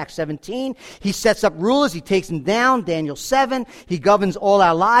nations, Acts 17. He sets up rulers. He takes them down, Daniel 7. He governs all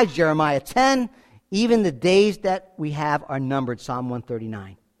our lives, Jeremiah 10. Even the days that we have are numbered, Psalm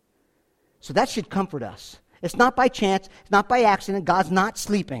 139. So that should comfort us. It's not by chance. It's not by accident. God's not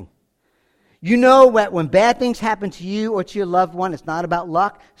sleeping. You know that when bad things happen to you or to your loved one, it's not about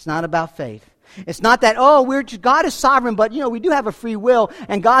luck. It's not about faith. It's not that, God is sovereign, but, we do have a free will,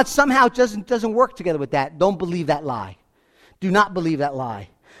 and God somehow doesn't work together with that. Don't believe that lie. Do not believe that lie.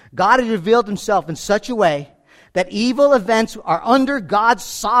 God has revealed himself in such a way that evil events are under God's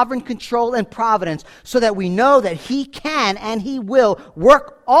sovereign control and providence, so that we know that he can and he will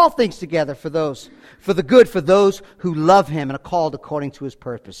work all things together for the good for those who love him and are called according to his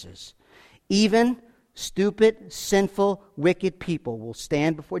purposes. Even stupid, sinful, wicked people will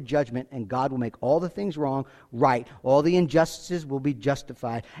stand before judgment, and God will make all the things wrong right. All the injustices will be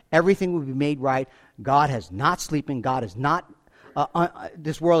justified. Everything will be made right. God is not sleeping. God is not,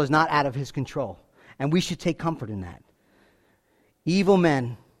 this world is not out of his control. And we should take comfort in that. Evil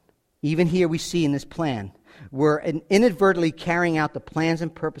men, even here we see in this plan, were inadvertently carrying out the plans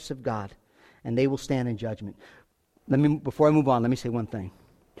and purpose of God, and they will stand in judgment. Before I move on, let me say one thing.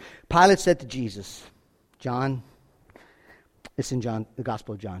 Pilate said to Jesus, it's in John, the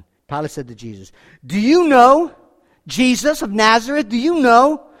Gospel of John. Pilate said to Jesus, do you know, Jesus of Nazareth, do you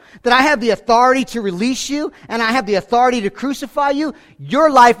know that I have the authority to release you and I have the authority to crucify you?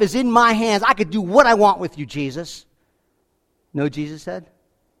 Your life is in my hands. I could do what I want with you, Jesus. No, Jesus said,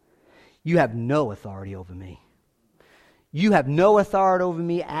 you have no authority over me. You have no authority over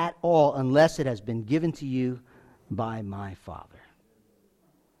me at all unless it has been given to you by my Father.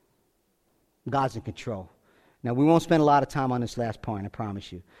 God's in control. Now, we won't spend a lot of time on this last point, I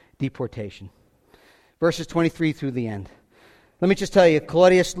promise you. Deportation. Verses 23 through the end. Let me just tell you,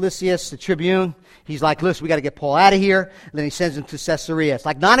 Claudius Lysias, the tribune, he's like, listen, we got to get Paul out of here. And then he sends him to Caesarea. It's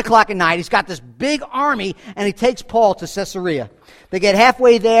like 9 o'clock at night. He's got this big army, and he takes Paul to Caesarea. They get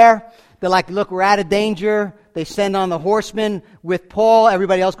halfway there. They're like, look, we're out of danger. They send on the horsemen with Paul.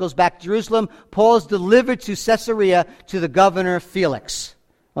 Everybody else goes back to Jerusalem. Paul is delivered to Caesarea to the governor Felix.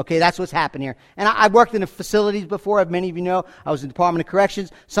 Okay, that's what's happened here. And I worked in the facilities before, as many of you know. I was in the Department of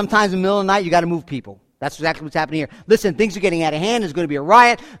Corrections. Sometimes in the middle of the night, you got to move people. That's exactly what's happening here. Listen, things are getting out of hand. There's going to be a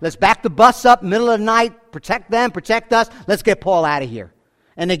riot. Let's back the bus up, middle of the night, protect them, protect us. Let's get Paul out of here.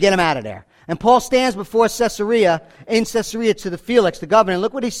 And they get him out of there. And Paul stands before Caesarea, in Caesarea to the Felix, the governor. And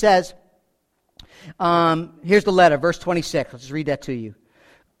look what he says. Here's the letter, verse 26. I'll just read that to you.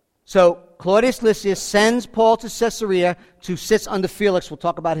 So Claudius Lysias sends Paul to Caesarea to sit under Felix. We'll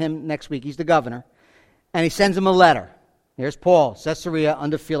talk about him next week. He's the governor. And he sends him a letter. Here's Paul, Caesarea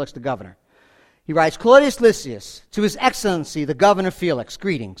under Felix, the governor. He writes, Claudius Lysias, to his excellency, the governor Felix,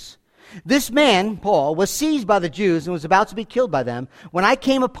 greetings. This man, Paul, was seized by the Jews and was about to be killed by them when I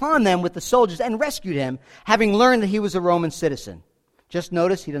came upon them with the soldiers and rescued him, having learned that he was a Roman citizen. Just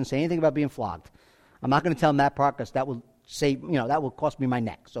notice he doesn't say anything about being flogged. I'm not going to tell him that part because that will that will cost me my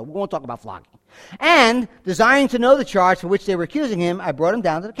neck. So we won't talk about flogging. And desiring to know the charge for which they were accusing him, I brought him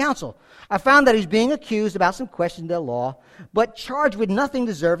down to the council. I found that he was being accused about some questions of the law, but charged with nothing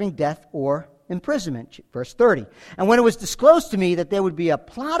deserving death or imprisonment. Verse 30. And when it was disclosed to me that there would be a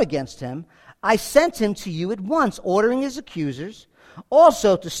plot against him, I sent him to you at once, ordering his accusers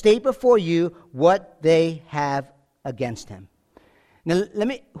also to state before you what they have against him. Now,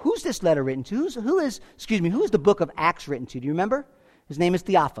 who's this letter written to? Who is the book of Acts written to? Do you remember? His name is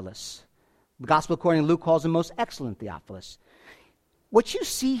Theophilus. The Gospel according to Luke calls him most excellent Theophilus. What you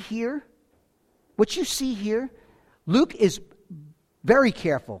see here, Luke is very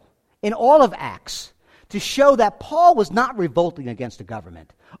careful in all of Acts to show that Paul was not revolting against the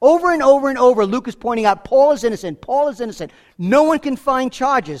government. Over and over and over, Luke is pointing out Paul is innocent, Paul is innocent. No one can find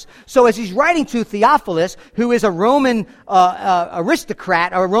charges. So as he's writing to Theophilus, who is a Roman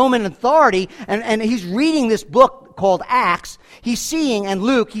aristocrat, a Roman authority, and he's reading this book called Acts, he's seeing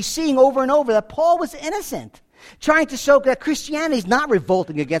over and over that Paul was innocent. Trying to show that Christianity is not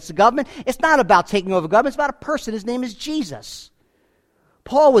revolting against the government. It's not about taking over government. It's about a person. His name is Jesus.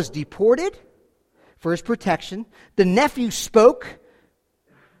 Paul was deported for his protection. The nephew spoke.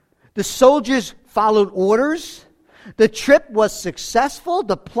 The soldiers followed orders. The trip was successful.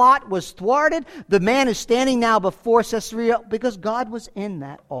 The plot was thwarted. The man is standing now before Caesarea because God was in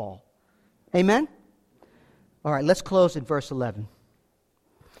that all. Amen? All right, let's close in verse 11.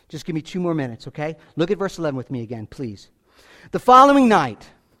 Just give me 2 more minutes, okay? Look at verse 11 with me again, please. The following night,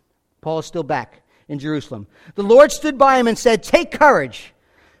 Paul is still back in Jerusalem. The Lord stood by him and said, "Take courage,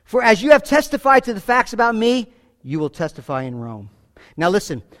 for as you have testified to the facts about me, you will testify in Rome." Now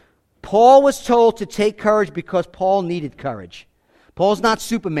listen, Paul was told to take courage because Paul needed courage. Paul's not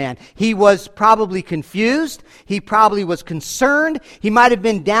Superman. He was probably confused. He probably was concerned. He might have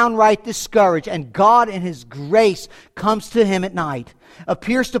been downright discouraged. And God in His grace comes to him at night,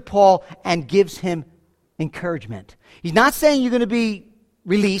 appears to Paul, and gives him encouragement. He's not saying you're going to be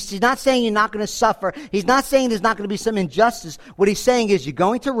released. He's not saying you're not going to suffer. He's not saying there's not going to be some injustice. What he's saying is you're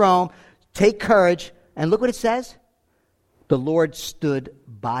going to Rome, take courage, and look what it says. The Lord stood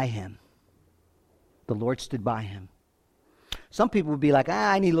by him. The Lord stood by him. Some people would be like,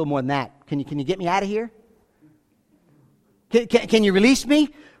 I need a little more than that. Can you get me out of here? Can you release me?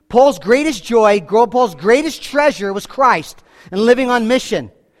 Paul's greatest joy, Paul's greatest treasure was Christ and living on mission.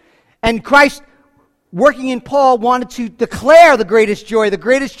 And Christ, working in Paul, wanted to declare the greatest joy, the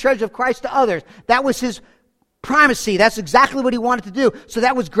greatest treasure of Christ to others. That was his primacy. That's exactly what he wanted to do. So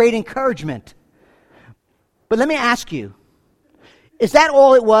that was great encouragement. But let me ask you, is that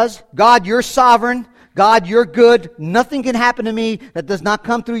all it was? God, you're sovereign. God, you're good. Nothing can happen to me that does not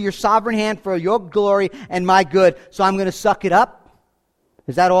come through your sovereign hand for your glory and my good. So I'm going to suck it up.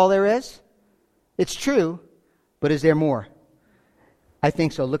 Is that all there is? It's true, but is there more? I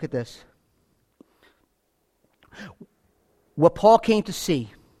think so. Look at this. What Paul came to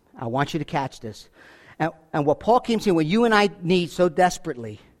see, I want you to catch this. And what Paul came to see, what you and I need so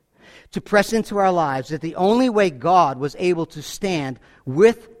desperately to press into our lives, that the only way God was able to stand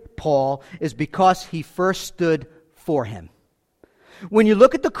with Paul is because he first stood for him. When you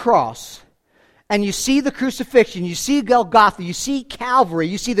look at the cross and you see the crucifixion, you see Golgotha, you see Calvary,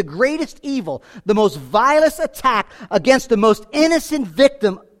 you see the greatest evil, the most vilest attack against the most innocent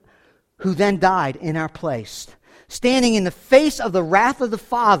victim who then died in our place, standing in the face of the wrath of the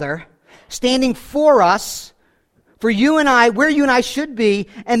Father, standing for us, for you and I, where you and I should be,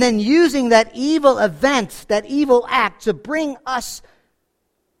 and then using that evil event, that evil act to bring us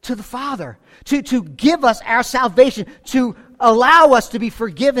to the Father, to give us our salvation, to allow us to be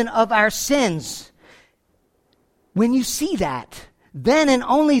forgiven of our sins. When you see that, then and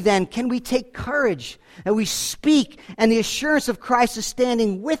only then can we take courage and we speak, and the assurance of Christ is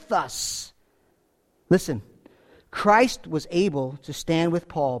standing with us. Listen, Christ was able to stand with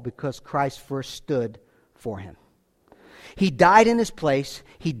Paul because Christ first stood for him. He died in his place.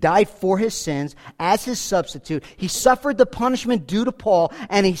 He died for his sins as his substitute. He suffered the punishment due to Paul,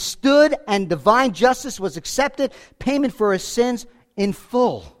 and he stood, and divine justice was accepted, payment for his sins in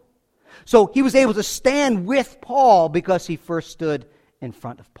full. So he was able to stand with Paul because he first stood in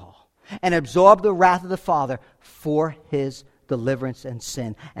front of Paul and absorbed the wrath of the Father for his deliverance and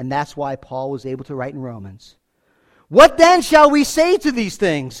sin. And that's why Paul was able to write in Romans, "What then shall we say to these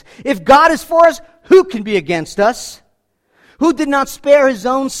things? If God is for us, who can be against us? Who did not spare his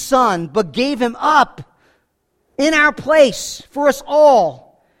own Son, but gave him up in our place for us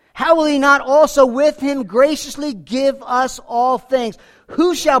all? How will he not also with him graciously give us all things?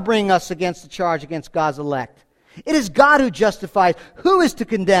 Who shall bring us against the charge against God's elect? It is God who justifies. Who is to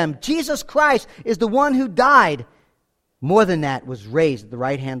condemn? Jesus Christ is the one who died. More than that, was raised at the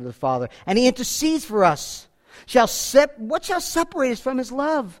right hand of the Father. And he intercedes for us. What shall separate us from his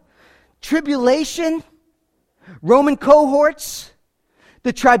love? Tribulation? Roman cohorts?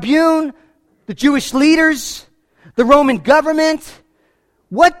 The tribune? The Jewish leaders? The Roman government?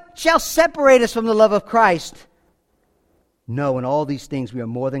 What shall separate us from the love of Christ? No, in all these things we are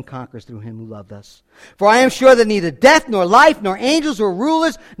more than conquerors through him who loved us. For I am sure that neither death, nor life, nor angels, nor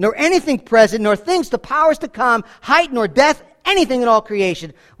rulers, nor anything present, nor things to powers to come, height, nor depth, anything in all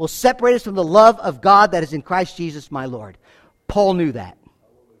creation, will separate us from the love of God that is in Christ Jesus my Lord. Paul knew that.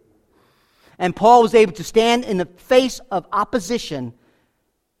 And Paul was able to stand in the face of opposition,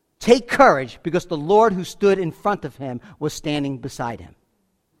 take courage, because the Lord who stood in front of him was standing beside him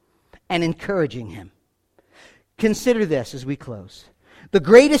and encouraging him. Consider this as we close. The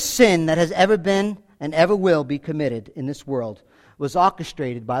greatest sin that has ever been and ever will be committed in this world was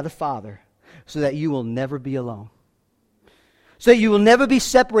orchestrated by the Father so that you will never be alone. So that you will never be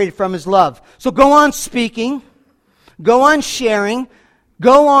separated from his love. So go on speaking, go on sharing,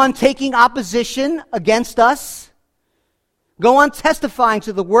 go on taking opposition against us, go on testifying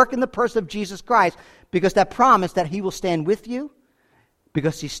to the work and the person of Jesus Christ, because that promise that he will stand with you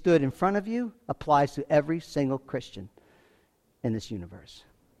because he stood in front of you applies to every single Christian in this universe.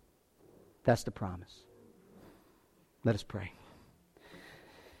 That's the promise. Let us pray.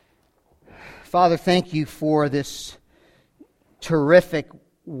 Father, thank you for this terrific,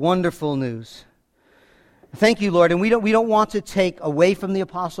 wonderful news. Thank you, Lord. And we don't want to take away from the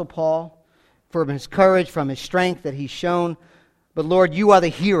Apostle Paul, from his courage, from his strength that he's shown. But Lord, you are the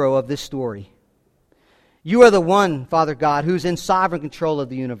hero of this story. You are the one, Father God, who's in sovereign control of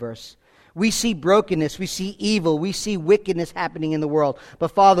the universe. We see brokenness, we see evil, we see wickedness happening in the world.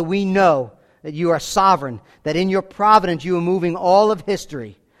 But Father, we know that you are sovereign, that in your providence you are moving all of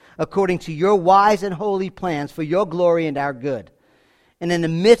history according to your wise and holy plans for your glory and our good. And in the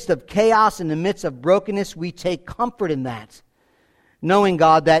midst of chaos, in the midst of brokenness, we take comfort in that, knowing,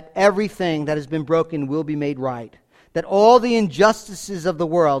 God, that everything that has been broken will be made right, that all the injustices of the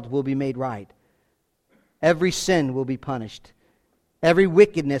world will be made right. Every sin will be punished. Every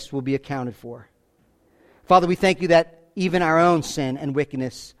wickedness will be accounted for. Father, we thank you that even our own sin and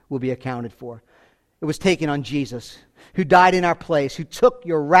wickedness will be accounted for. It was taken on Jesus, who died in our place, who took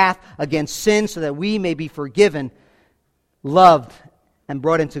your wrath against sin so that we may be forgiven, loved, and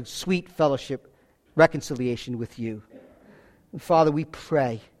brought into sweet fellowship, reconciliation with you. And Father, we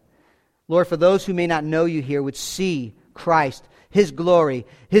pray, Lord, for those who may not know you here would see Christ, his glory,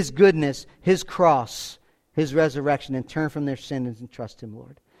 his goodness, his cross, his resurrection, and turn from their sins and trust him,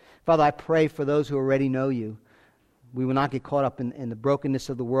 Lord. Father, I pray for those who already know you. We will not get caught up in the brokenness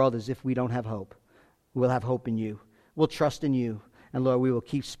of the world as if we don't have hope. We'll have hope in you. We'll trust in you. And Lord, we will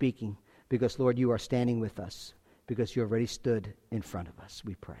keep speaking because, Lord, you are standing with us because you already stood in front of us.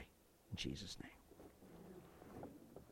 We pray in Jesus' name.